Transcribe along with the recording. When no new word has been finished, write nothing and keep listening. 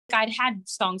I'd had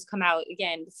songs come out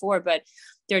again before, but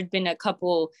there'd been a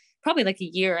couple, probably like a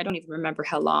year, I don't even remember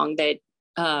how long, that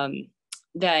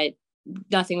that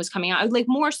nothing was coming out. Like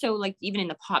more so like even in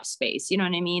the pop space, you know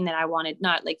what I mean? That I wanted,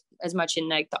 not like as much in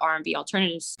like the R&B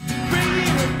alternatives.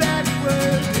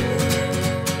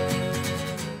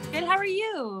 Good, how are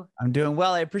you? I'm doing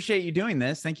well. I appreciate you doing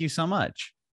this. Thank you so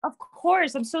much. Of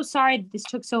course. I'm so sorry this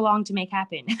took so long to make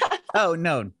happen. Oh,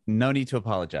 no need to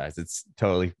apologize. It's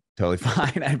totally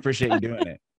fine. I appreciate you doing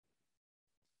it.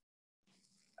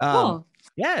 Cool.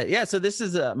 Yeah. So this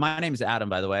is my name is Adam,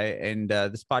 by the way, and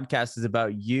this podcast is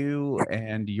about you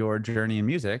and your journey in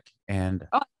music. And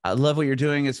I love what you're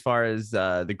doing as far as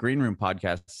the Green Room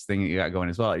podcast thing that you got going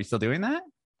as well. Are you still doing that?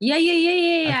 Yeah.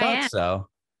 I thought so.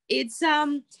 It's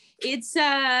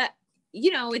you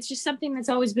know, it's just something that's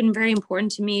always been very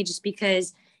important to me, just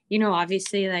because, you know,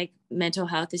 obviously like mental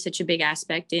health is such a big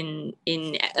aspect in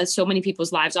so many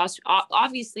people's lives.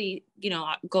 Obviously, you know,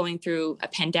 going through a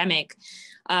pandemic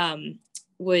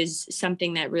was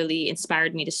something that really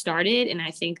inspired me to start it. And I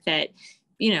think that,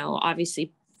 you know,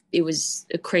 obviously it was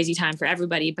a crazy time for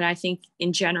everybody, but I think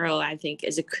in general, I think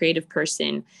as a creative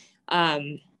person,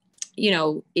 you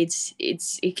know,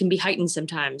 it can be heightened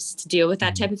sometimes to deal with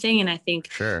that type of thing. And I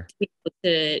think sure,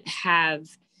 to have,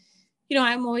 you know,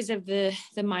 I'm always of the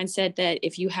mindset that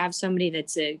if you have somebody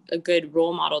that's a good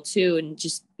role model too, and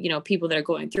just, you know, people that are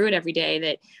going through it every day,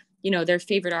 that, you know, their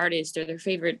favorite artist or their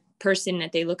favorite person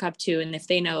that they look up to, and if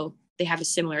they know they have a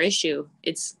similar issue,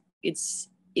 it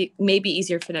may be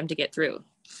easier for them to get through.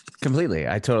 Completely.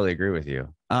 I totally agree with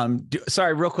you.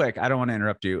 Sorry, real quick. I don't want to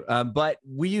interrupt you, but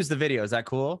we use the video. Is that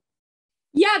cool?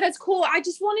 Yeah, that's cool. I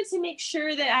just wanted to make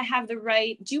sure that I have the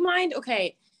right. Do you mind?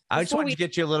 Okay. I just wanted to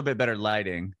get you a little bit better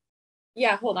lighting.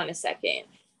 Yeah, hold on a second.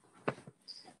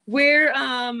 Where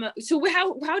so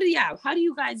how do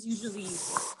you guys usually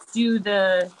do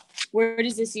where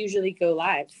does this usually go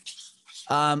live?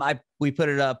 We put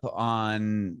it up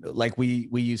on, like, we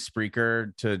use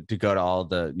Spreaker to go to all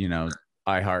the, you know,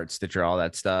 iHeart, Stitcher, all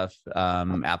that stuff,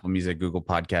 Apple Music, Google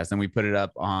Podcasts, and we put it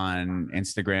up on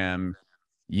Instagram,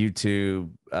 YouTube,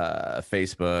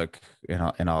 Facebook,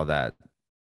 and all that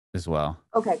as well.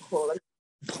 Okay, cool.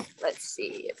 Let's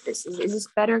see if is this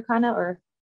better, kind of, or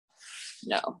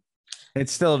no?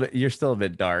 It's still you're still a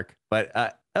bit dark,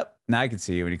 but now I can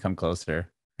see you when you come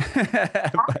closer.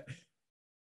 But,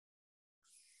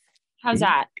 how's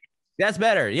that? That's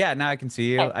better. Yeah, now I can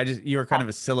see you. Okay. You were kind of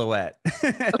a silhouette.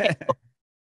 Okay.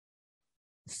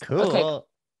 Cool. Okay.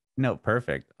 No,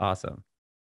 perfect. Awesome.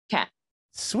 Okay.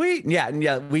 Sweet.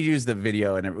 Yeah. We use the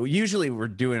video, and usually we're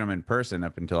doing them in person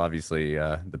up until obviously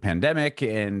the pandemic,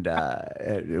 and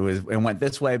it went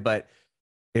this way, but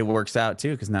it works out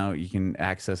too, because now you can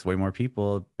access way more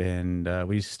people, and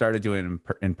we started doing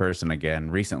it in person again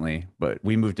recently. But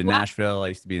we moved to Nashville. I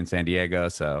used to be in San Diego,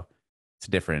 so it's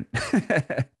different.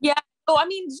 Yeah. Oh, I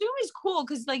mean, Zoom is cool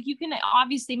because like you can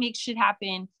obviously make shit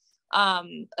happen.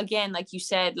 Again, like you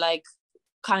said, like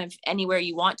kind of anywhere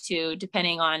you want to,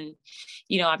 depending on,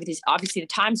 you know, obviously the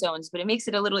time zones, but it makes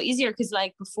it a little easier because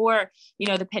like before, you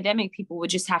know, the pandemic, people would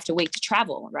just have to wait to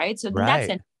travel, right? So in that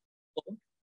sense, cool.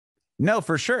 No,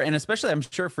 for sure. And especially I'm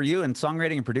sure for you in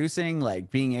songwriting and producing, like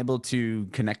being able to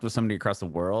connect with somebody across the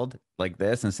world like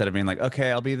this, instead of being like,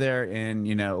 okay, I'll be there in,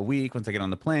 you know, a week once I get on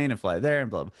the plane and fly there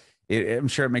and blah, blah. I'm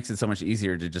sure it makes it so much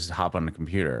easier to just hop on the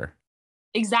computer.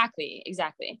 Exactly.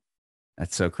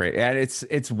 That's so great. And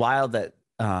it's wild that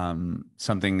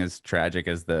something as tragic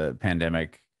as the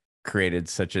pandemic created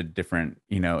such a different,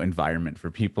 you know, environment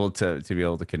for people to be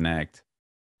able to connect.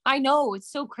 I know,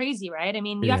 it's so crazy, right? I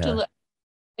mean, you have to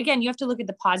look at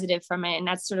the positive from it. And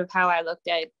that's sort of how I looked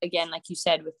at it, again, like you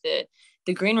said, with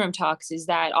the Green Room talks, is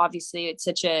that obviously it's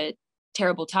such a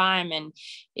terrible time, and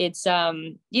it's,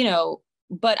 you know,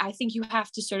 but I think you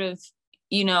have to sort of,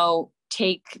 you know,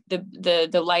 take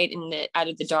the light out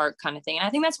of the dark kind of thing. And I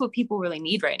think that's what people really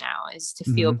need right now, is to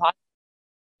feel positive,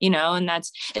 you know, and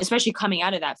that's especially coming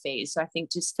out of that phase. So I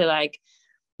think just to like,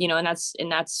 you know, and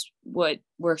that's what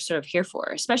we're sort of here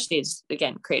for, especially as,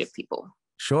 again, creative people.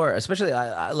 Sure. Especially,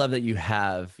 I love that you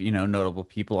have, you know, notable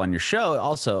people on your show.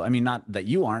 Also, I mean, not that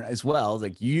you aren't as well,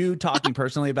 like you talking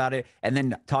personally about it, and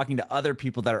then talking to other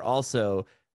people that are also,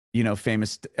 you know,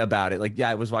 famous about it. Like, yeah,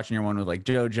 I was watching your one with like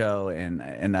JoJo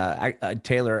and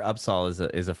Taylor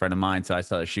Upsall is a friend of mine. So I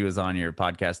saw that she was on your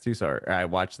podcast too. So I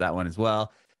watched that one as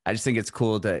well. I just think it's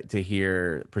cool to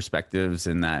hear perspectives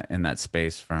in that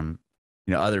space from,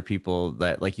 you know, other people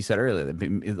that, like you said earlier,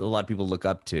 that a lot of people look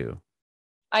up to.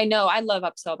 I know. I love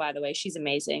Upsell, by the way. She's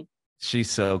amazing.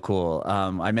 She's so cool.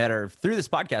 I met her through this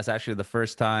podcast. Actually, the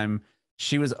first time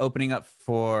she was opening up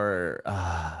for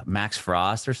Max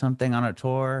Frost or something on a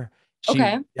tour.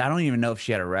 Okay. I don't even know if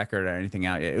she had a record or anything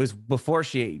out yet. It was before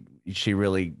she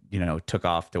really, took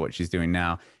off to what she's doing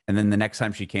now. And then the next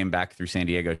time she came back through San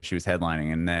Diego, she was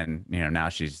headlining. And then, now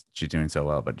she's doing so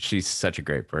well, but she's such a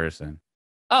great person.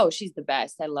 Oh, she's the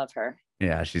best. I love her.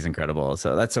 Yeah, she's incredible.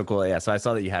 So that's so cool. Yeah. So I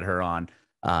saw that you had her on.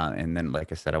 And then,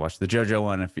 like I said, I watched the JoJo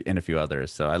one and a few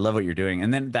others. So I love what you're doing.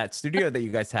 And then that studio that you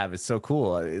guys have is so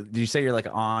cool. Did you say you're like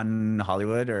on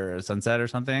Hollywood or Sunset or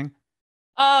something?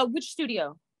 Which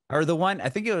studio? Or the one, I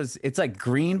think it's like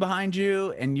green behind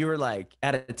you, and you were like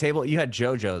at a table. You had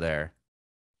JoJo there.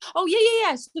 Oh,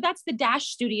 yeah. So that's the Dash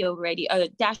Studio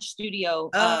Dash Studio.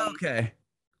 Oh, okay.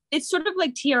 It's sort of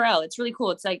like TRL. It's really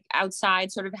cool. It's like outside,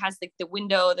 sort of has like the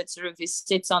window that sort of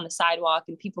sits on the sidewalk,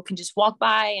 and people can just walk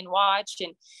by and watch.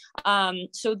 And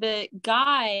so the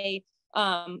guy,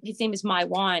 his name is My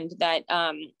Wand, that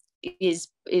is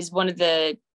one of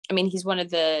the, he's one of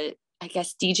the, I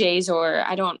guess, DJs, or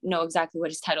I don't know exactly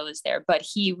what his title is there, but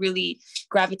he really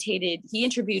he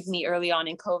interviewed me early on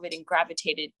in COVID and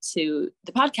gravitated to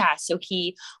the podcast. So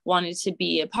he wanted to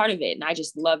be a part of it. And I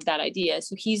just loved that idea.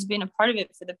 So he's been a part of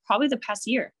it for probably the past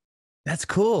year. That's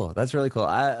cool. That's really cool.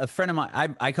 A friend of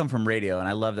mine, I come from radio, and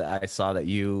I love that I saw that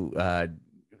you,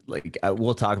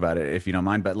 we'll talk about it if you don't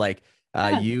mind, but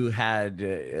you had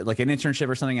like an internship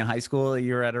or something in high school.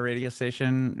 You were at a radio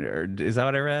station, or is that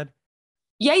what I read?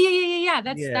 Yeah.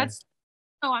 That's.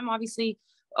 Oh, I'm obviously.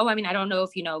 Oh, I don't know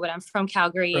if you know, but I'm from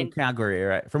Calgary. From Calgary,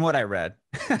 right? From what I read.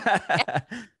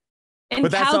 And but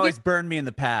that's always burned me in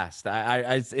the past.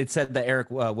 It said that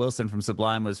Eric Wilson from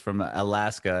Sublime was from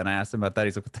Alaska, and I asked him about that.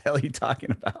 He's like, "What the hell are you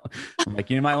talking about?" I'm like,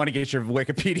 "You might want to get your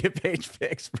Wikipedia page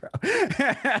fixed, bro."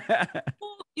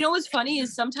 What's funny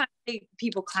is sometimes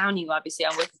people clown you, obviously,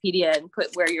 on Wikipedia and put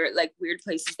where you're like weird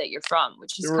places that you're from,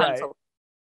 which is kind of.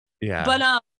 Yeah.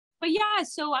 But yeah,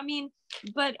 so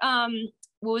what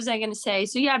was I going to say?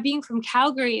 So yeah, being from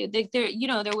Calgary, there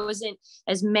wasn't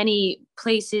as many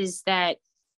places that,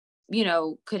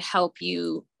 could help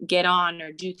you get on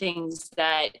or do things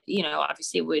that,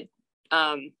 obviously would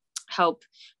help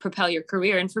propel your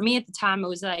career. And for me at the time, it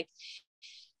was like,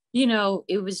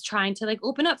 it was trying to like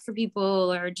open up for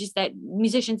people, or just that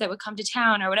musicians that would come to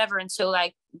town or whatever. And so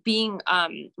like being,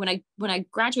 when I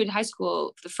graduated high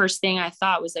school, the first thing I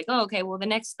thought was like, oh, okay, well, the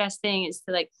next best thing is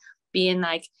to like be in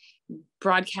like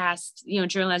broadcast,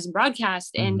 journalism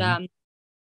broadcast. Mm-hmm. And,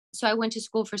 so I went to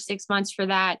school for 6 months for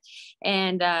that.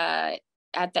 And,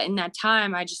 in that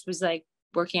time, I just was like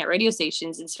working at radio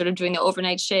stations and sort of doing the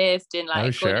overnight shift and like,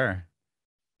 oh, sure.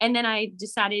 And then I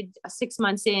decided 6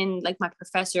 months in, like my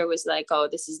professor was like, oh,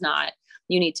 this is not,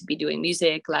 you need to be doing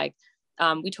music. Like,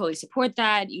 we totally support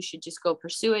that. You should just go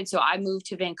pursue it. So I moved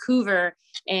to Vancouver,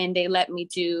 and they let me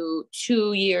do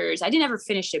 2 years. I didn't ever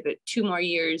finish it, but 2 more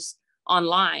years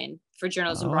online for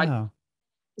journalism broadcast. Wow.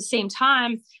 At the same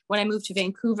time, when I moved to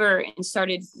Vancouver and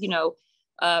started,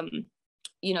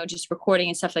 just recording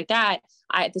and stuff like that,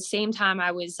 at the same time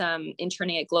I was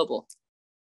interning at Global.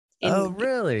 Oh,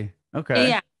 really?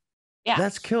 Okay. Yeah.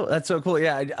 That's cool. That's so cool.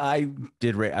 Yeah, I've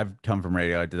come from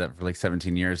radio. I did that for like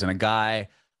 17 years. And a guy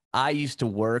I used to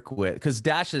work with, because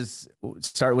Dash was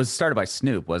started by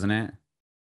Snoop, wasn't it?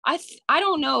 I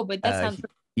don't know, but that sounds.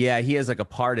 Yeah, he has like a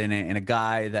part in it. And a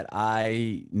guy that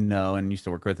I know and used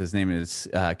to work with, his name is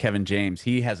Kevin James.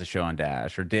 He has a show on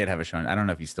Dash, or did have a show on. I don't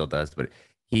know if he still does, but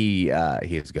he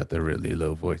has got the really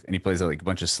low voice, and he plays like a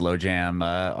bunch of slow jam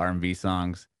R&B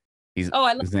songs.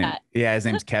 I love that. Yeah, his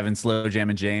name's Kevin Slow Jam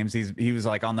and James. He was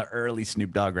like on the early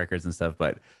Snoop Dogg records and stuff.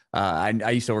 But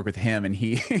I used to work with him, and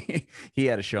he he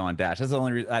had a show on Dash. That's the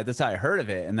only that's how I heard of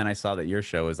it. And then I saw that your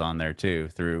show was on there too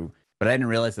but I didn't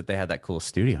realize that they had that cool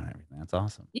studio and everything. That's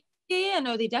awesome. Yeah,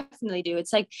 no, they definitely do.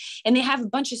 It's like, and they have a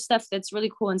bunch of stuff that's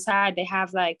really cool inside. They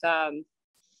have like I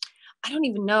don't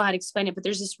even know how to explain it, but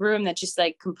there's this room that's just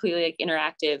like completely like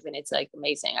interactive, and it's like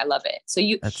amazing. I love it. So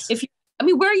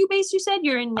where are you based? You said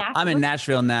you're in Nashville. I'm in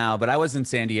Nashville now, but I was in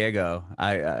San Diego.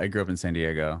 I grew up in San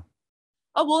Diego.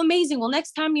 Oh, well, amazing. Well,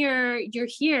 next time you're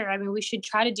here, we should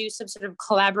try to do some sort of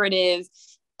collaborative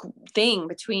thing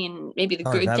between maybe the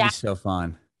group. That'd be so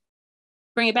fun.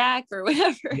 Bring it back or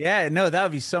whatever. Yeah, no, that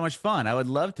would be so much fun. I would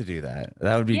love to do that.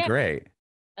 That would be great.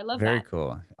 I love Very that.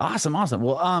 cool. Awesome.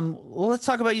 Well, let's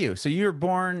talk about you. So you were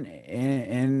born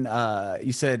in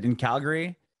you said in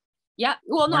Calgary? Yeah.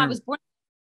 Well, no, I was born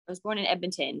in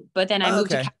Edmonton, but then I moved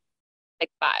to Calgary like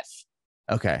 5.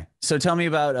 Okay. So tell me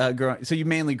about growing. So you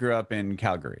mainly grew up in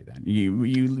Calgary then. You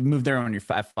moved there when you're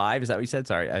 5? Is that what you said?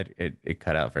 Sorry, it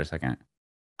cut out for a second.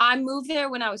 I moved there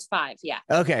when I was 5. Yeah.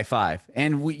 Okay, 5.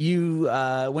 And you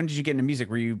when did you get into music?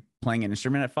 Were you playing an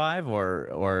instrument at 5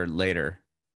 or later?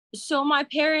 So my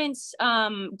parents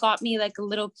got me like a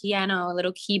little piano, a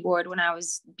little keyboard when I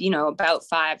was, about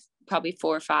 5, probably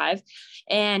 4 or 5,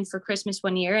 and for Christmas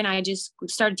one year, and I just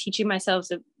started teaching myself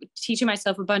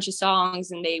a bunch of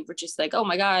songs, and they were just like, oh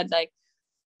my God, like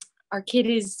our kid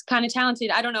is kind of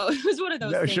talented. I don't know. It was one of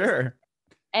those things. Sure.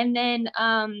 And then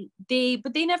they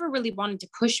never really wanted to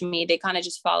push me. They kind of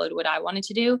just followed what I wanted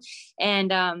to do. And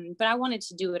but I wanted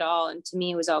to do it all. And to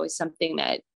me, it was always something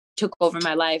that took over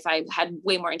my life. I had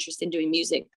way more interest in doing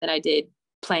music than I did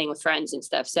playing with friends and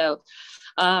stuff. So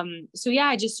yeah,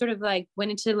 I just sort of like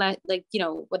went into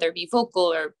whether it be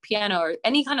vocal or piano or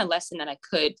any kind of lesson that I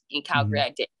could in Calgary,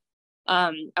 I did.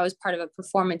 I was part of a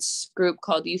performance group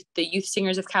called the Youth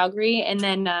Singers of Calgary. And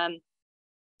then,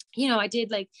 I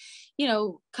did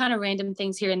kind of random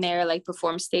things here and there, like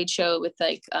perform stage show with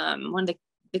like one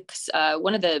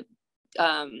of the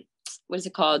what is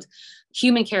it called?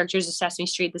 Human characters of Sesame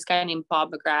Street. This guy named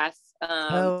Bob McGrath.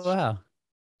 Oh wow.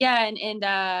 Yeah,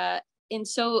 and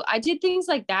so I did things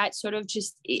like that, sort of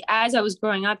just as I was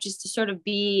growing up, just to sort of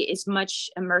be as much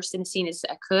immersed in the scene as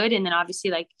I could. And then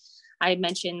obviously, like I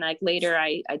mentioned, like later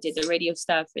I did the radio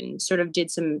stuff and sort of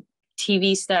did some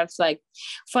TV stuff. Like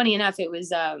funny enough, it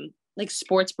was like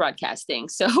sports broadcasting.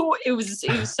 So it was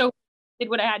so did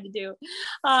what I had to do.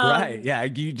 Right. Yeah.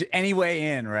 Any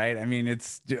way in, right? I mean,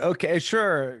 it's okay.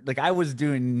 Sure. Like I was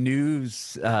doing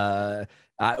news.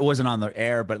 I wasn't on the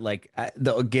air, but like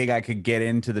the gig I could get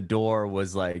into the door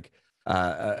was like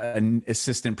an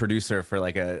assistant producer for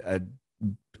like a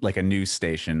news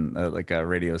station, like a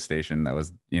radio station that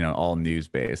was, all news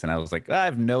based. And I was like, I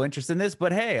have no interest in this,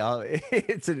 but hey,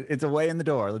 it's a way in the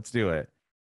door. Let's do it.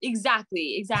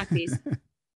 Exactly.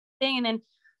 Thing.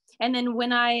 And then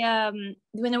when I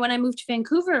moved to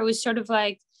Vancouver, it was sort of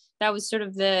like, that was sort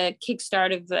of the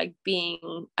kickstart of like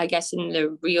being, I guess, in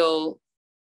the real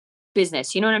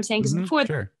business. You know what I'm saying? Because before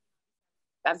sure.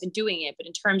 I've been doing it, but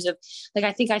in terms of like,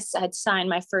 I think I had signed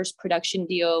my first production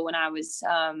deal when I was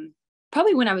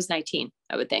probably when I was 19,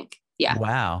 I would think. Yeah.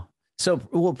 Wow. So,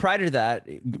 well, prior to that,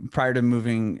 prior to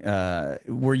moving,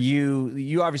 were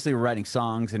you obviously were writing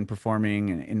songs and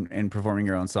performing and performing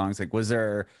your own songs? Like, was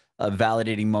there a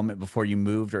validating moment before you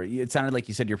moved, or it sounded like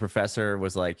you said your professor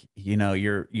was like, you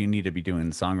need to be doing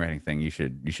the songwriting thing. You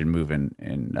should move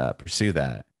and pursue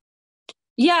that.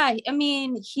 Yeah. I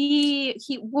mean, he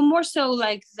well, more so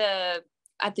like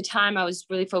at the time I was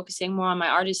really focusing more on my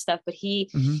artist stuff, but he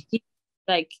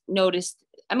like noticed,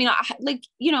 I mean,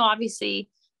 obviously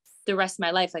the rest of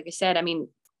my life, like I said, I mean,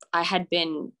 I had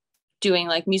been doing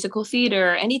like musical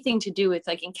theater, anything to do with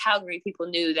like in Calgary, people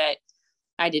knew that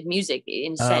I did music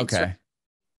in a sense. Okay. Right?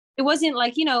 It wasn't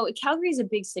like, Calgary is a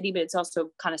big city, but it's also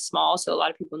kind of small. So a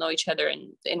lot of people know each other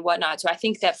and whatnot. So I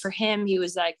think that for him, he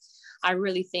was like, I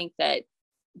really think that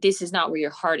this is not where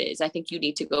your heart is. I think you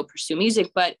need to go pursue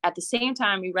music. But at the same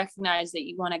time, we recognize that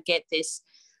you want to get this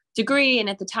degree. And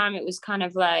at the time it was kind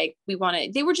of like,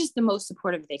 they were just the most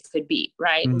supportive they could be.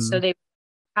 Right. And so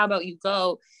how about you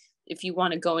go, if you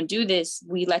want to go and do this,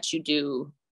 we let you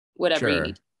do whatever you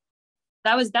need.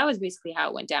 That was basically how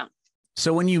it went down.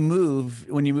 So when you moved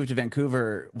to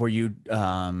Vancouver, were you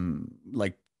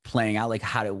like playing out, like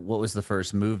what was the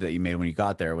first move that you made when you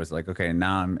got there? Was like, okay,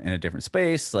 now I'm in a different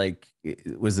space. Like,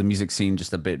 was the music scene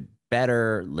just a bit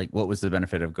better? Like, what was the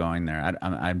benefit of going there?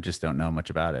 I just don't know much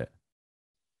about it.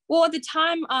 Well, at the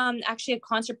time, actually a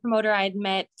concert promoter I had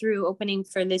met through opening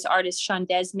for this artist, Sean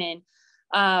Desmond.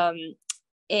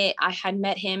 I had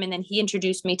met him, and then he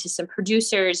introduced me to some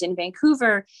producers in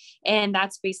Vancouver. And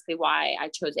that's basically why I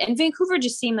chose it. And Vancouver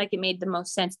just seemed like it made the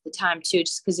most sense at the time too,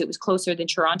 just because it was closer than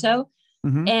Toronto.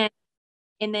 And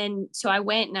then, so I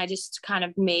went and I just kind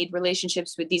of made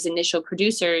relationships with these initial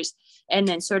producers, and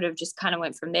then sort of just kind of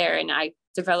went from there. And I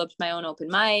developed my own open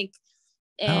mic,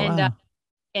 and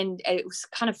and it was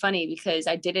kind of funny because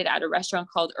I did it at a restaurant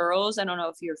called Earl's. I don't know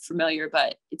if you're familiar,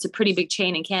 but it's a pretty big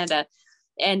chain in Canada.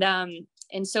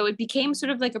 And so it became sort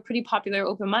of like a pretty popular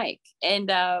open mic.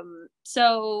 And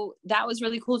so that was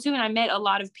really cool too. And I met a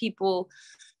lot of people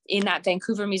in that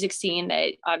Vancouver music scene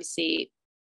that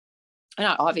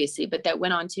not obviously, but that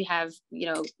went on to have,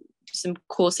 some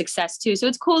cool success too. So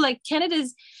it's cool. Like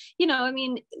Canada's, I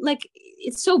mean, like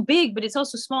it's so big, but it's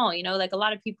also small, like a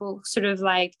lot of people sort of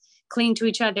like cling to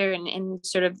each other and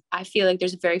sort of, I feel like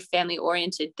there's a very family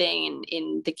oriented thing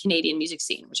in the Canadian music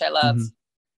scene, which I love.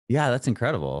 Yeah, that's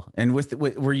incredible. And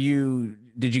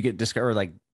did you get discovered,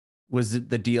 like, was it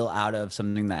the deal out of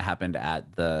something that happened at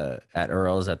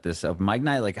Earl's at this open mic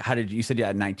night? Like, you said you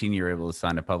had 19, you were able to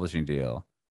sign a publishing deal?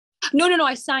 No.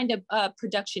 I signed a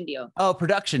production deal. Oh,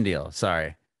 production deal.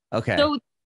 Sorry. Okay. So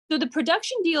So the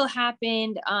production deal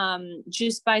happened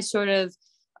just by sort of,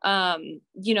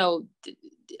 you know,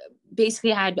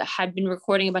 basically had been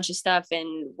recording a bunch of stuff,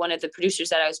 and one of the producers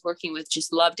that I was working with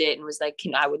just loved it and was like,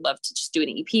 I would love to just do an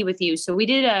EP with you. So we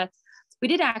did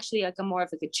actually like a more of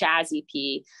like a jazz EP.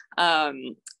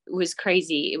 It was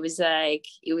crazy. It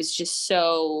was just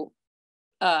so,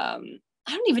 I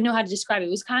don't even know how to describe it.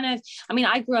 It was kind of, I mean,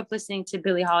 I grew up listening to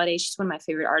Billie Holiday. She's one of my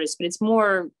favorite artists, but it's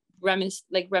more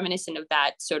reminiscent of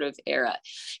that sort of era.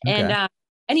 Okay. And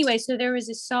anyway, so there was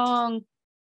a song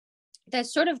that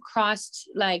sort of crossed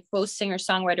like both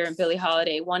singer-songwriter and Billie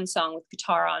Holiday, one song with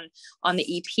guitar on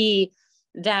the EP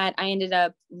that I ended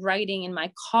up writing in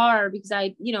my car because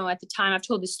I, you know, at the time, I've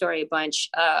told this story a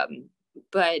bunch,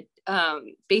 but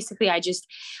basically I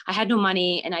had no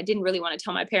money and I didn't really want to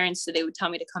tell my parents, so they would tell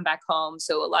me to come back home.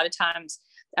 So a lot of times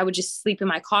I would just sleep in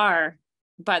my car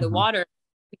by the water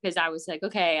because I was like,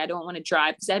 okay, I don't want to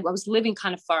drive, because I was living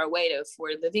kind of far away to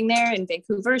afford living there in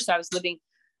Vancouver. So I was living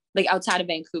like outside of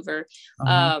Vancouver.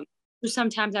 So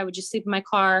sometimes I would just sleep in my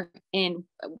car. And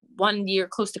one year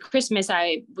close to Christmas,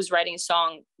 I was writing a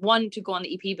song, one to go on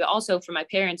the EP, but also for my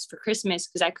parents for Christmas,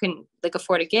 because I couldn't like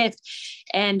afford a gift.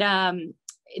 And I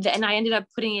ended up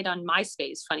putting it on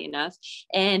MySpace, funny enough.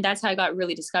 And that's how I got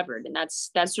really discovered. And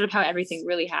that's sort of how everything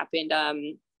really happened.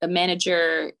 The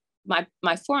manager,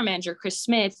 my former manager, Chris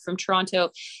Smith from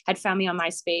Toronto, had found me on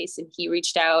MySpace and he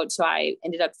reached out. So I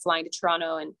ended up flying to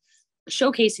Toronto and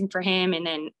showcasing for him, and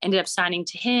then ended up signing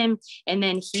to him. And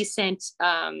then he sent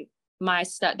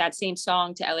that same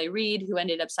song to LA Reid, who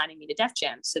ended up signing me to Def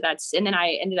Jam. So and then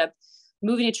I ended up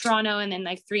moving to Toronto, and then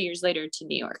like 3 years later to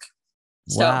New York.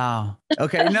 So. Wow.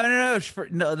 Okay.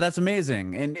 No, that's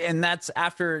amazing. And that's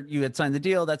after you had signed the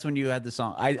deal. That's when you had the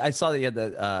song. I saw that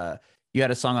you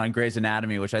had a song on Grey's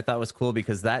Anatomy, which I thought was cool,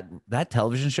 because that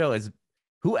television show is,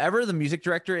 whoever the music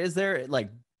director is there, like,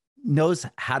 knows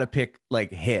how to pick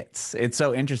like hits. It's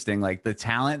so interesting, like the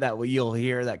talent that you'll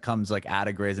hear that comes like out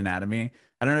of Grey's Anatomy.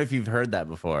 I don't know if you've heard that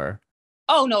before.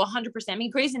 Oh no, 100%. I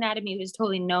mean, Grey's Anatomy was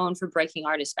totally known for breaking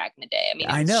artists back in the day. I mean,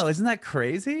 I know, isn't that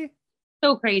crazy?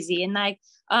 So crazy. And like,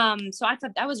 so I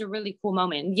thought that was a really cool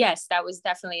moment. And yes, that was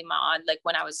definitely like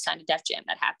when I was signed to Def Jam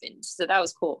that happened. So that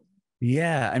was cool.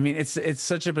 Yeah, I mean, it's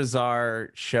such a bizarre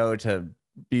show to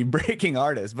be breaking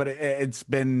artists, but it's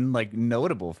been like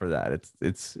notable for that.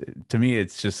 It's to me,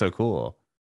 it's just so cool.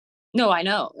 No, I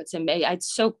know, it's amazing.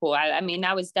 It's so cool. I mean,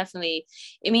 that was definitely,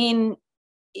 I mean,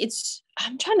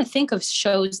 I'm trying to think of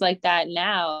shows like that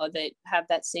now that have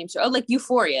that same story. Oh, like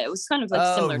Euphoria. It was kind of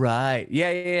like similar. Right.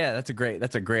 Yeah. That's a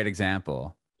great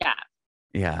example.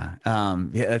 Yeah.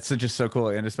 That's just so cool.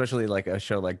 And especially like a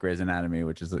show like Grey's Anatomy,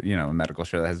 which is, you know, a medical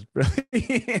show that has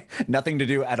really nothing to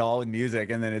do at all with music.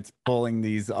 And then it's pulling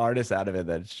these artists out of it.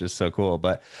 That's just so cool.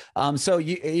 But so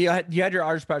you had your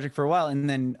artist project for a while, and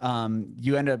then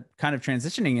you end up kind of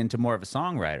transitioning into more of a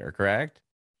songwriter, correct?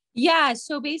 Yeah.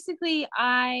 So basically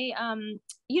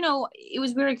you know, it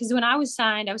was weird because when I was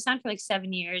signed for like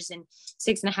 7 years and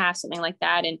 6.5, something like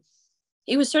that. And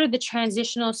it was sort of the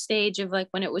transitional stage of like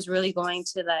when it was really going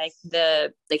to like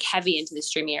the like heavy into the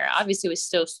streaming era. Obviously it was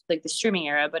still like the streaming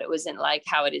era, but it wasn't like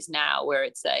how it is now, where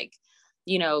it's like,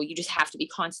 you know, you just have to be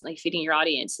constantly feeding your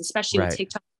audience, especially with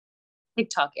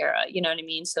TikTok era, you know what I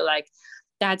mean? So like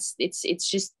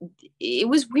it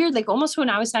was weird. Like almost when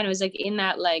I was signed, it was like in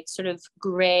that like sort of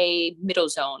gray middle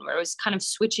zone where it was kind of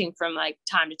switching from like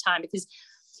time to time, because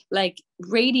like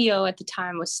radio at the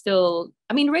time was still,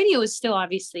 I mean, radio was still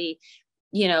obviously,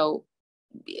 you know,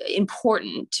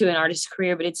 important to an artist's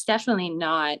career, but it's definitely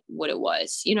not what it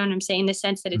was. You know what I'm saying? In the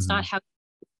sense that it's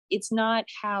not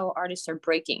how artists are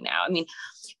breaking now. I mean,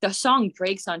 the song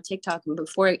breaks on TikTok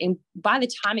and by the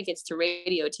time it gets to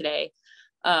radio today,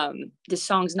 the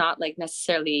song's not like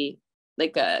necessarily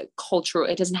like a cultural,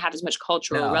 it doesn't have as much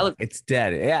cultural relevance. It's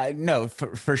dead. Yeah, no,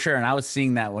 for sure. And I was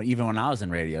seeing that even when I was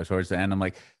in radio towards the end. I'm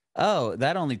like, oh,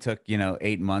 that only took,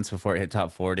 8 months before it hit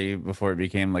top 40, before it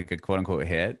became like a quote unquote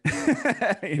hit.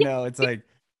 It's like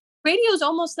radio is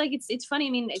almost like, it's funny.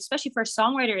 I mean, especially for a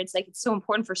songwriter, it's like, it's so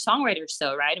important for songwriters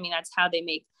still, right? I mean, that's how they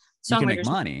make songwriters, you can make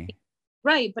money.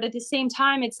 Right. But at the same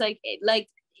time, it's like,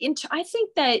 I think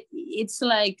that it's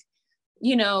like,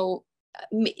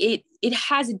 it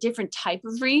has a different type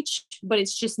of reach, but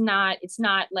it's not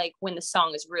like when the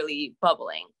song is really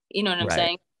bubbling. You know what I'm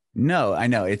saying? No, I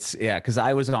know. Because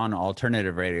I was on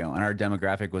alternative radio and our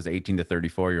demographic was 18 to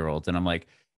 34-year-olds. And I'm like,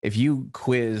 if you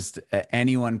quizzed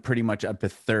anyone pretty much up to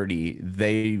 30,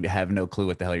 they have no clue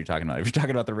what the hell you're talking about. If you're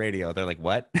talking about the radio, they're like,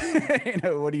 what?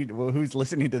 Who's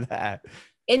listening to that?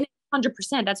 And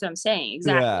 100%, that's what I'm saying.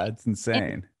 Exactly. Yeah, it's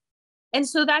insane. And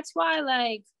so that's why,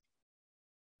 like,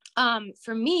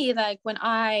 For me, like when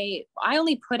I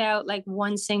only put out like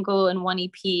one single and one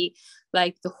EP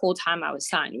like the whole time I was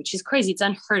signed, which is crazy. It's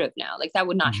unheard of now. Like that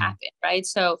would not happen, right?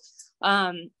 So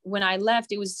when I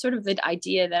left, it was sort of the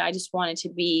idea that I just wanted to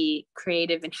be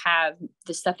creative and have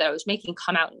the stuff that I was making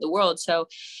come out in the world. So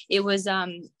it was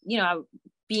you know,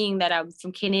 being that I'm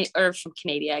from Canada,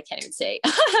 I can't even say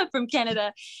from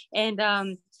Canada, and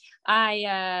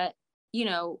I you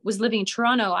know, was living in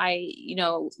Toronto. You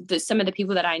know, some of the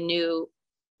people that I knew,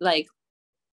 like,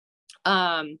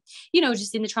 you know,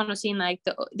 just in the Toronto scene, like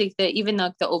the even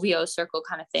the OVO circle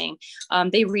kind of thing,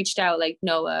 they reached out, like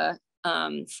Noah,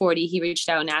 40, he reached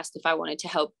out and asked if I wanted to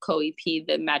help co-EP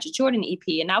the Magic Jordan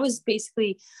EP. And that was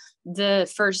basically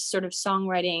the first sort of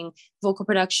songwriting, vocal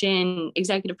production,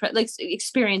 like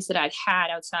experience that I'd had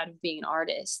outside of being an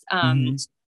artist. So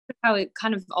how it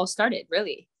kind of all started,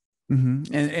 really.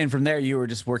 And from there, you were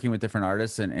just working with different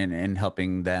artists and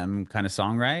helping them kind of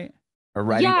songwrite or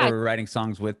writing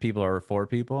songs with people or for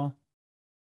people.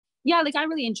 Yeah, like I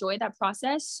really enjoyed that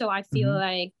process. So I feel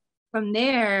like from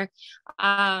there,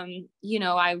 you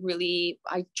know, I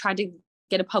tried to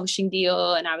get a publishing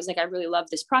deal, and I was like, I really love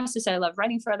this process. I love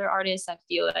writing for other artists. I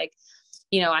feel like,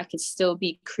 you know, I could still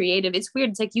be creative. It's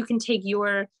weird. It's like you can take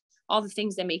all the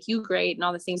things that make you great and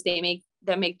all the things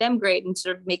that make them great and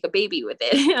sort of make a baby with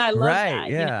it. And I love that.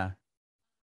 Yeah.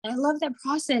 You know? I love that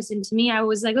process. And to me, I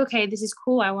was like, okay, this is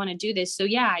cool. I want to do this. So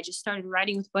yeah, I just started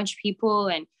writing with a bunch of people,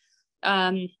 and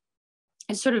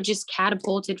it sort of just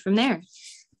catapulted from there.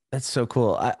 That's so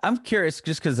cool. I'm curious,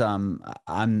 just because I'm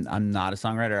not a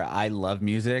songwriter. I love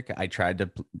music. I tried to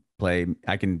play.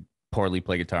 I can poorly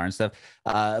play guitar and stuff,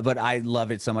 but I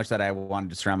love it so much that I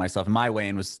wanted to surround myself. And my way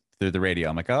in was through the radio.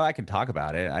 I'm like, oh, I can talk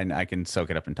about it. I can soak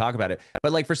it up and talk about it.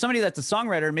 But like for somebody that's a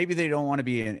songwriter, maybe they don't want to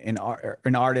be an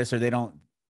artist, or they don't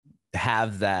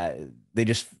have that. They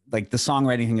just like the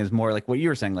songwriting thing is more like what you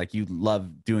were saying. Like you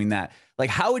love doing that. Like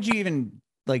how would you even,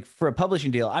 like for a publishing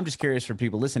deal, I'm just curious for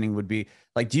people listening, would be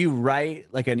like, do you write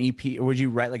like an EP, or would you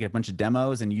write like a bunch of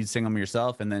demos and you'd sing them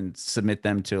yourself and then submit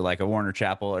them to like a Warner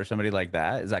Chappell or somebody like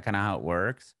that? Is that kind of how it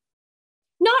works?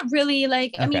 Not really.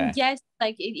 Like, okay. I mean, yes,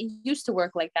 like it used to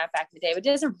work like that back in the day, but it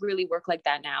doesn't really work like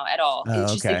that now at all.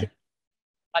 It's just like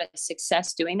a lot of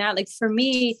success doing that. Like for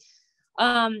me,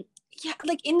 yeah,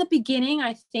 like in the beginning,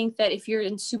 I think that if you're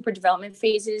in super development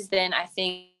phases, then I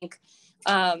think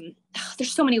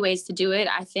there's so many ways to do it.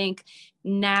 I think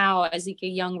now as like a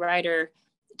young writer,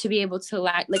 to be able to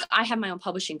like I have my own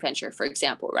publishing venture, for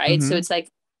example, right? So it's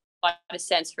like a lot of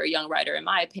sense for a young writer, in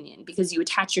my opinion, because you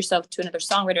attach yourself to another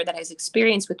songwriter that has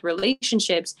experience with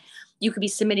relationships. You could be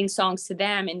submitting songs to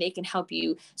them, and they can help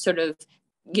you sort of,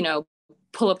 you know,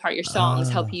 pull apart your songs,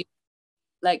 help you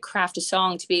like craft a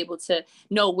song to be able to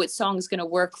know what song is going to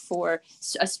work for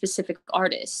a specific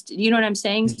artist. You know what I'm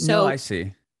saying? So I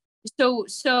see.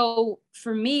 So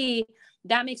for me,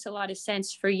 that makes a lot of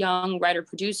sense for young writer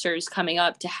producers coming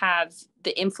up to have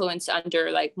the influence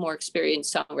under like more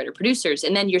experienced songwriter producers.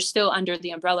 And then you're still under the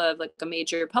umbrella of like a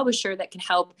major publisher that can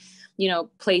help, you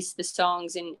know, place the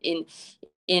songs in,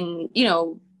 you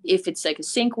know, if it's like a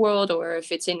sync world or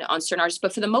if it's on certain artists.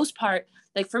 But for the most part,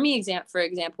 like for me, for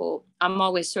example, I'm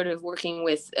always sort of working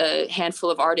with a handful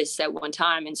of artists at one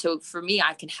time. And so for me,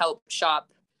 I can help shop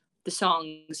the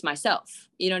songs myself.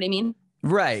 You know what I mean?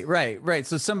 Right.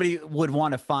 So somebody would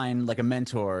want to find like a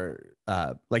mentor,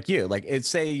 like you, like it's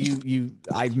say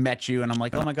I met you and I'm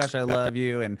like, oh my gosh, I love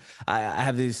you. And I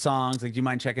have these songs, like, do you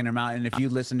mind checking them out? And if you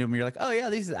listen to them, you're like, oh yeah,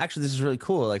 this is really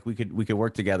cool. Like we could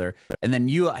work together. And then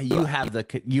you have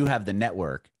the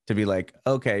network to be like,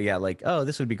 okay, yeah, like, oh,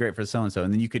 this would be great for so-and-so.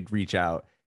 And then you could reach out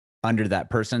under that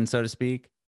person, so to speak.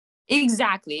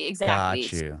 Exactly.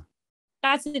 Got you.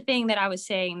 That's the thing that I was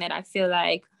saying, that I feel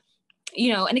like,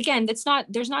 you know, and again, there's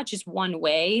not just one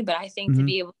way, but I think to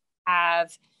be able to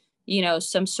have, you know,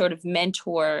 some sort of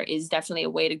mentor is definitely a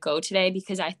way to go today,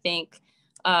 because I think,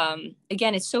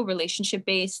 again, it's so relationship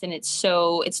based, and it's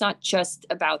not just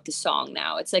about the song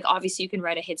now. It's like, obviously you can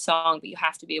write a hit song, but you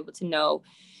have to be able to know,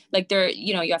 like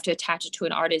you know, you have to attach it to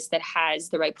an artist that has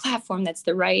the right platform, that's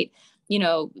the right, you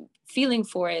know, feeling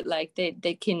for it, like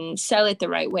they can sell it the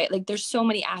right way. Like there's so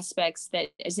many aspects that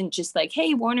isn't just like,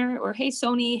 hey Warner, or hey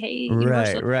Sony, hey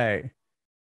Universal. Right.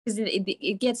 Because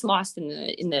it gets lost in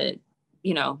the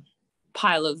you know,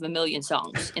 pile of a million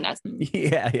songs. And that's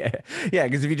yeah.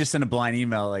 Because if you just send a blind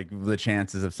email, like the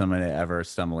chances of someone ever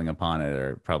stumbling upon it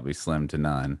are probably slim to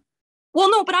none. Well,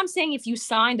 no, but I'm saying if you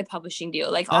signed a publishing deal,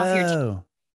 like off your,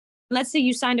 let's say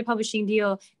you signed a publishing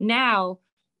deal now,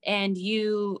 and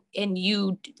you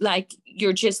like,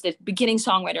 you're just the beginning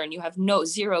songwriter and you have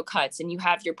zero cuts and you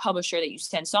have your publisher that you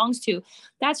send songs to,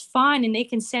 that's fine. And they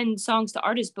can send songs to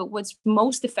artists. But what's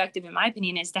most effective, in my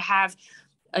opinion, is to have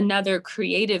another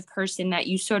creative person that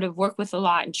you sort of work with a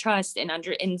lot and trust and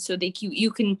so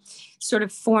you can sort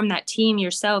of form that team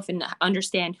yourself and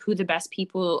understand who the best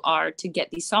people are to get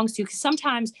these songs to. Because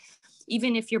sometimes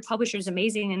even if your publisher is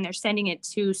amazing and they're sending it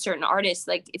to certain artists,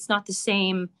 like it's not the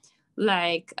same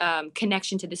like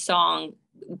connection to the song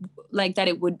like that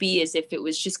it would be as if it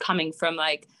was just coming from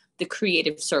like the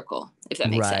creative circle, if that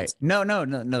makes sense. No,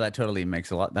 that totally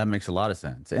makes a lot of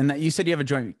sense. And that you said you have a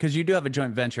joint, because you do have a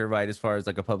joint venture, right? As far as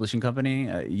like a publishing company,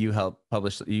 you help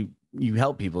publish, you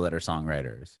help people that are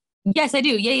songwriters. Yes, I do.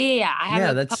 Yeah. I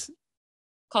have that's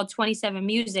called 27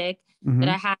 Music that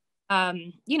I have,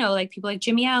 you know, like people like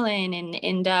Jimmy Allen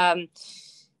and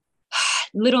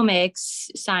Little Mix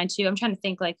signed to. I'm trying to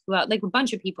think like a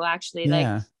bunch of people actually, like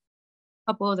a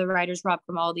couple of the writers, Rob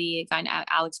Grimaldi, a guy named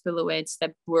Alex Bilowitz,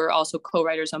 that were also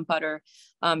co-writers on Butter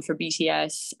for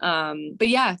BTS. But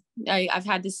yeah, I've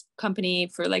had this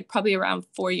company for like probably around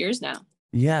 4 years now.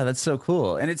 Yeah, that's so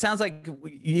cool. And it sounds like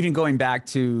even going back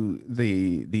to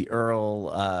the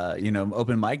Earl, you know,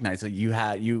 open mic nights, like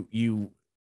you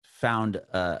found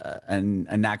a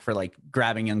knack for like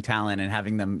grabbing young talent and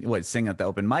having them sing at the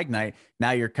open mic night.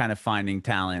 Now you're kind of finding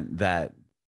talent that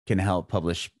can help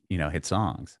publish, you know, hit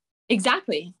songs.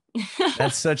 Exactly.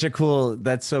 That's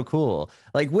so cool.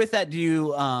 Like with that, do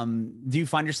you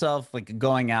find yourself like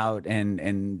going out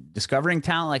and discovering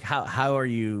talent? Like how are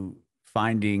you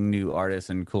finding new artists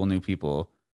and cool new people?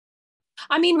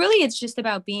 I mean, really, it's just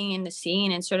about being in the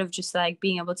scene and sort of just like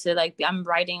being able to like, I'm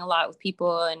writing a lot with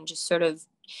people and just sort of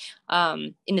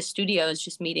in the studios,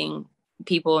 just meeting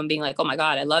people and being like, oh my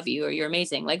God, I love you, or you're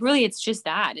amazing. Like really, it's just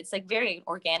that. It's like very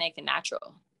organic and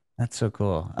natural. That's so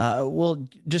cool. Well,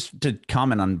 just to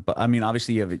comment on, I mean,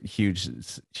 obviously you have a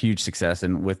huge success,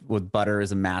 and with Butter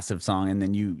is a massive song, and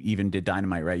then you even did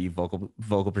Dynamite, right? You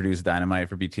vocal produced Dynamite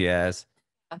for BTS.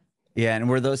 Yeah, and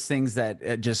were those things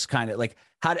that just kind of like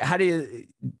how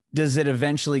does it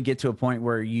eventually get to a point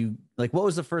where you like, what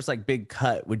was the first like big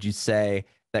cut, would you say,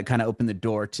 that kind of opened the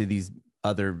door to these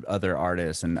other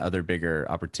artists and other bigger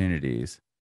opportunities?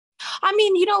 I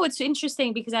mean, you know, it's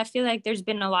interesting because I feel like there's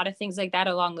been a lot of things like that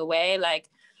along the way. Like,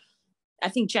 I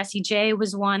think Jessie J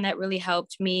was one that really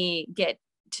helped me get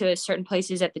to certain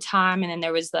places at the time. And then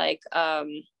there was like,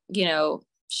 you know,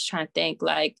 just trying to think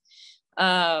like,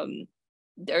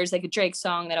 there's like a Drake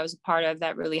song that I was a part of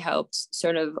that really helped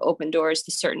sort of open doors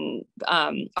to certain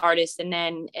artists. And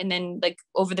then like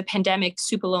over the pandemic,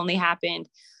 Super Lonely happened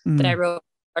that I wrote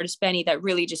Artist Benny that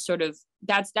really just sort of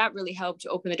that really helped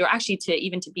open the door actually to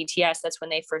BTS. That's when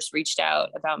they first reached out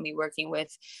about me working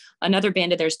with another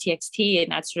band of theirs, TXT,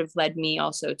 and that sort of led me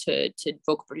also to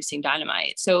vocal producing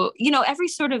Dynamite. So, you know,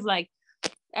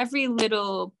 every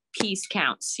little piece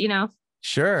counts, you know.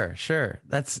 Sure.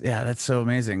 That's so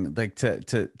amazing. Like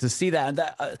to see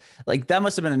that like that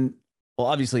must have been, well,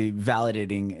 obviously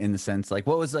validating in the sense, like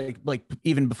what was like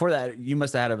even before that, you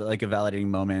must have had a validating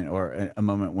moment, or a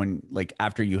moment when like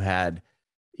after you had,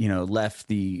 you know, left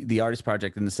the artist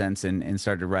project in the sense and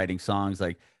started writing songs,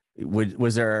 like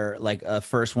was there like a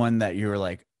first one that you were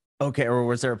like, okay, or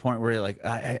was there a point where you're like,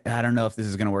 I don't know if this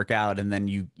is going to work out, and then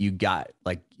you got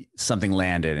like something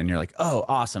landed and you're like, oh,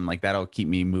 awesome, like that'll keep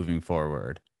me moving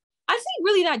forward? I think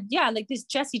really that, yeah, like this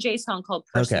Jessie J song called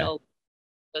Personal. Okay.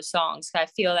 Those songs, I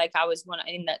feel like I was one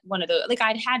of the, like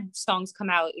I'd had songs come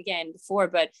out again before,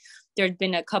 but there'd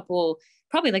been a couple,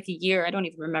 probably like a year, I don't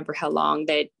even remember how long,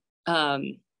 that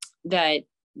that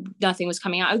nothing was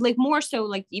coming out, like more so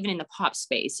like even in the pop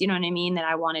space, you know what I mean, that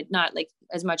I wanted, not like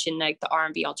as much in like the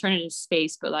R&B alternative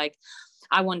space, but like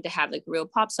I wanted to have like a real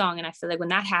pop song. And I feel like when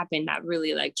that happened, that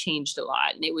really like changed a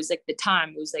lot. And it was like the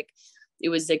time, it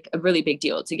was like a really big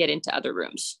deal to get into other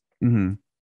rooms.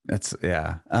 That's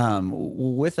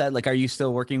with that, like, are you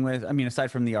still working with, I mean,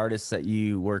 aside from the artists that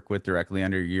you work with directly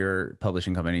under your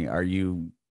publishing company, are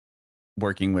you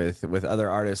working with other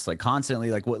artists like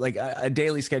constantly, like what, like a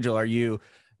daily schedule? Are you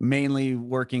mainly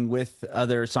working with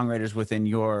other songwriters within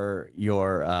your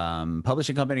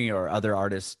publishing company, or other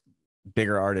artists,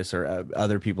 bigger artists, or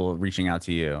other people reaching out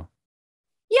to you?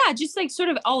 Yeah, just like sort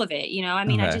of all of it, you know. I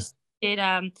mean, okay.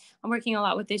 I'm working a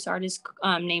lot with this artist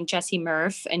named Jessie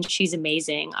Murph, and she's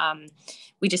amazing.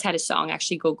 We just had a song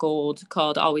actually go gold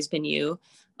called Always Been You.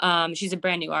 She's a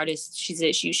brand new artist.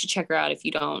 You should check her out if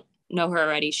you don't know her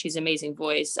already. She's an amazing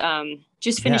voice.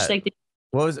 Just finished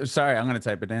sorry, I'm going to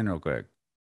type it in real quick.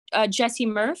 Jessie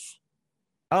Murph.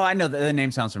 Oh, I know the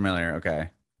name sounds familiar. Okay.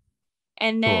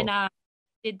 And then, cool.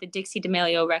 did the Dixie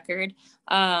D'Amelio record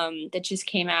that just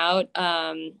came out.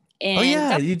 And oh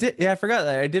yeah, you did. Yeah, I forgot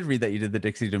that. I did read that you did the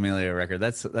Dixie D'Amelio record.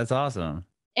 That's awesome.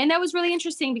 And that was really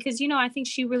interesting because, you know, I think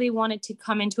she really wanted to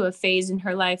come into a phase in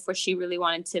her life where she really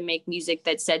wanted to make music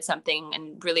that said something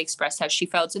and really expressed how she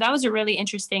felt. So that was a really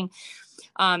interesting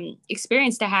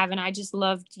experience to have. And I just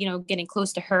loved, you know, getting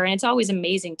close to her. And it's always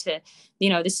amazing to, you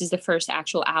know, this is the first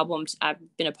actual album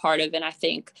I've been a part of. And I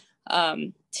think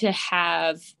to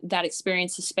have that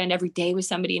experience, to spend every day with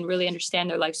somebody and really understand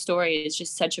their life story is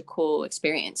just such a cool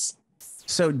experience.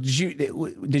 So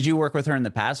did you work with her in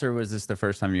the past, or was this the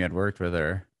first time you had worked with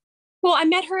her? Well, I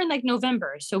met her in like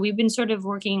November. So we've been sort of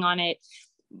working on it,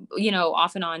 you know,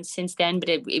 off and on since then, but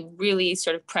it really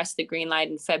sort of pressed the green light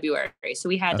in February. So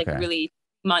we had like really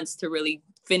months to really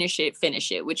finish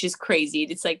it, which is crazy.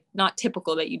 It's like not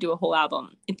typical that you do a whole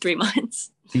album in 3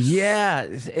 months. Yeah.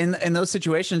 In those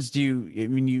situations,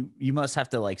 you must have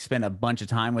to like spend a bunch of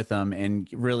time with them and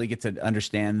really get to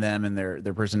understand them and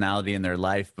their personality and their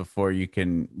life before you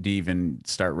can even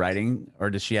start writing? Or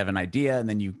does she have an idea and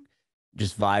then you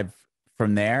just vibe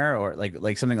from there, or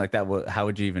like something like that? How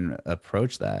would you even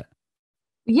approach that?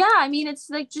 Yeah. I mean, it's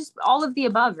like just all of the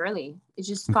above, really. It's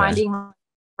just finding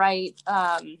right.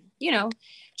 You know,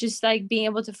 just like being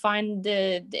able to find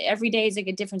the every day is like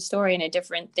a different story and a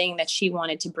different thing that she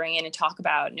wanted to bring in and talk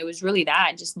about. And it was really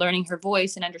that, just learning her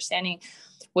voice and understanding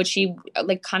what she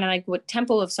like, kind of like what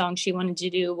tempo of songs she wanted to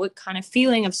do, what kind of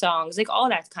feeling of songs, like all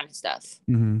that kind of stuff.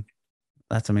 Mm-hmm.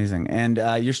 That's amazing. And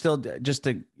you're still, just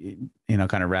to, you know,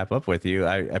 kind of wrap up with you,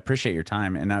 I appreciate your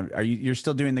time. And you're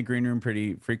still doing the green room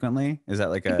pretty frequently? Is that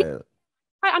like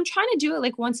I'm trying to do it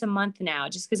like once a month now,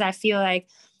 just because I feel like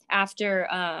after,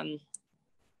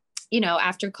 you know,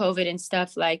 after COVID and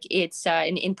stuff, like it's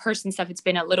in-person stuff, it's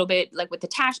been a little bit like with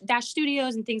the Dash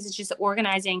Studios and things, it's just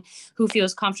organizing who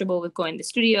feels comfortable with going to the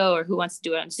studio or who wants to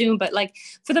do it on Zoom. But like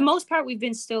for the most part, we've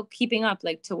been still keeping up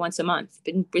like to once a month.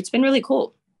 It's been really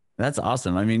cool. That's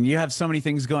awesome. I mean, you have so many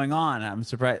things going on. I'm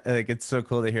surprised. Like, it's so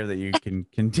cool to hear that you can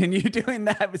continue doing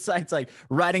that besides like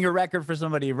writing a record for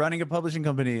somebody, running a publishing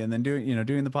company, and then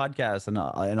doing the podcast and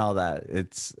all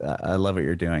that. I love what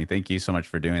you're doing. Thank you so much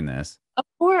for doing this. Of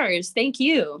course. Thank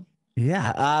you.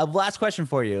 Yeah. Last question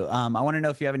for you. I want to know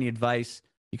if you have any advice.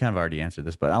 You kind of already answered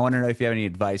this, but I want to know if you have any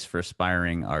advice for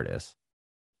aspiring artists.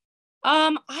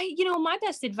 My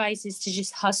best advice is to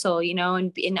just hustle, you know,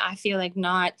 and I feel like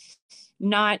not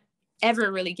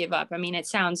ever really give up. I mean, it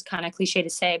sounds kind of cliche to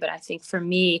say, but I think for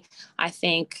me,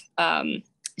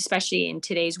 especially in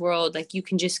today's world, like you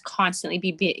can just constantly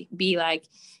be like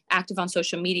active on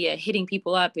social media, hitting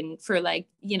people up. And for like,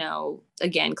 you know,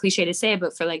 again, cliche to say,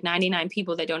 but for like 99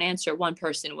 people that don't answer, one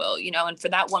person will, you know, and for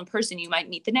that one person, you might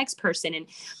meet the next person. And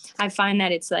I find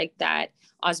that it's like that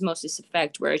osmosis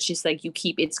effect where it's just like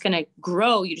it's going to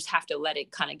grow. You just have to let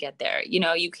it kind of get there. You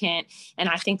know, you can't. And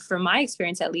I think from my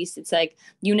experience, at least, it's like,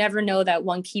 you never know that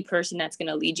one key person that's going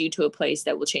to lead you to a place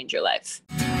that will change your life.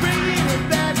 Bring it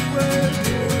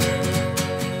backwards.